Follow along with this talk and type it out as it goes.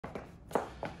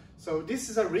So this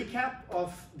is a recap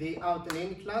of the out and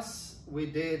in class we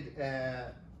did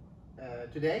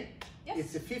today. Yes.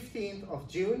 It's the 15th of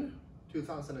June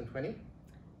 2020.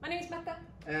 My name is Mette.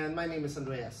 And my name is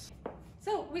Andreas.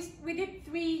 So we did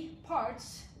 3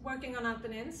 parts working on out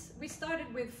and ins. We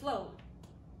started with flow.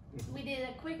 We did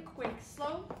a quick,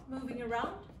 slow, moving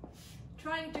around,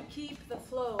 trying to keep the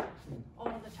flow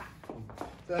all the time.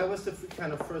 So that was the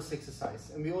kind of first exercise.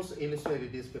 And we also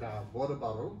illustrated this with our water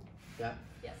bottle. Yeah.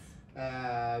 Yes.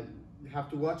 You have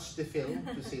to watch the film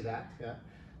to see that. Yeah.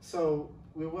 So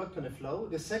we worked on the flow.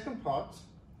 The second part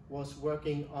was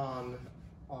working on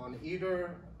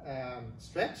either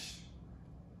stretch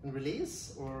and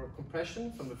release or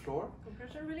compression from the floor.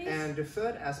 Compression release. And the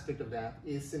third aspect of that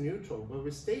is the neutral, where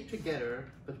we stay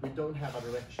together but we don't have a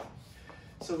direction.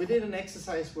 So we did an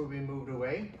exercise where we moved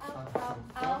away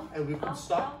out, and we could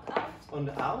stop on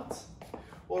the out,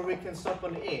 or we can stop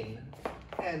on the in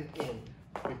and in.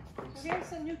 So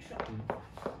here's a neutral.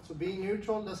 So being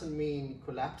neutral doesn't mean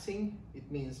collapsing, it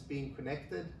means being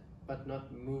connected but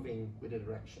not moving with a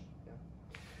direction. Yeah.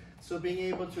 So being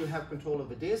able to have control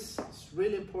over this is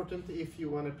really important if you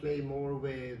want to play more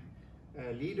with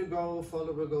leader go,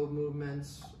 follower go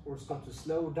movements, or start to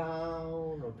slow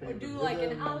down, or play or with do rhythm. like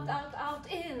an out,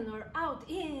 in, or out,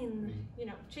 in, you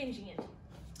know, changing it.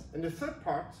 And the third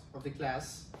part of the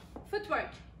class,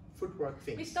 Footwork. footwork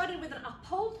things. We started with an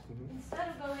uphold. Instead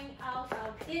of going out,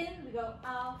 in, we go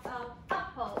out,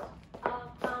 uphold.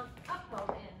 Out,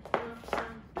 uphold, in.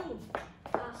 Boom.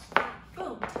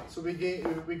 Boom. So we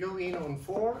go in on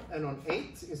 4 and on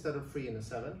 8 instead of 3 and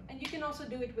 7. And you can also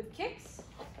do it with kicks.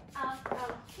 Out,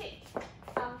 kick.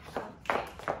 Out, kick.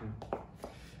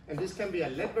 And this can be a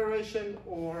lead variation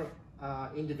or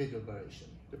individual variation,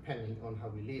 depending on how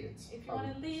we lead it. If you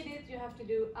want to lead it, you have to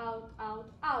do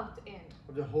out, in.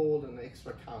 Or the hold and the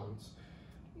extra counts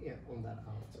on that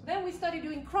out. Then we started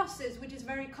doing crosses, which is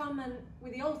very common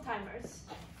with the old timers.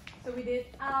 So we did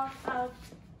out,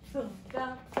 boom,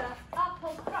 down,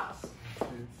 uphold cross,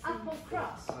 uphold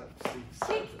cross,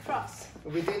 kick cross,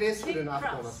 We did this with an up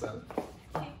cross. one as well.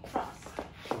 Kick cross,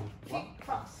 kick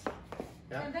cross.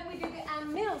 Yeah. And then we did the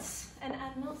Ann Mills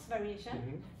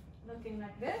variation, looking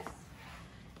like this.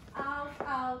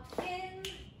 Out, in,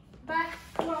 back,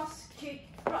 cross, kick,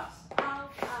 cross.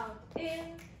 Out,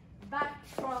 in, back,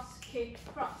 cross, kick,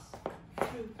 cross.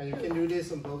 And you can do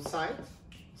this on both sides.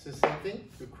 So same thing,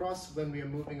 you cross when we are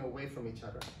moving away from each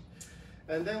other.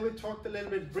 And then we talked a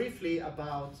little bit briefly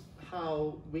about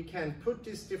how we can put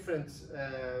these different,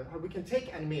 how we can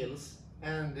take Ann Mills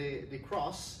and the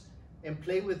cross and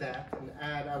play with that and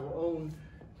add our own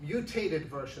mutated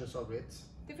versions of it.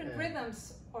 Different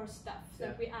rhythms or stuff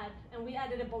that we add, and we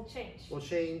added a ball change. Ball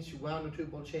change, 1 or 2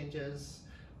 ball changes,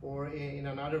 or in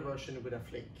another version with a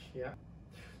flick. Yeah.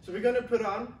 So we're going to put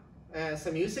on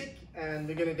some music, and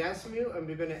we're going to dance from you, and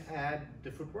we're going to add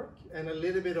the footwork and a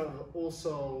little bit of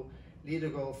also leader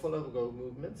go, follower go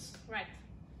movements. Right.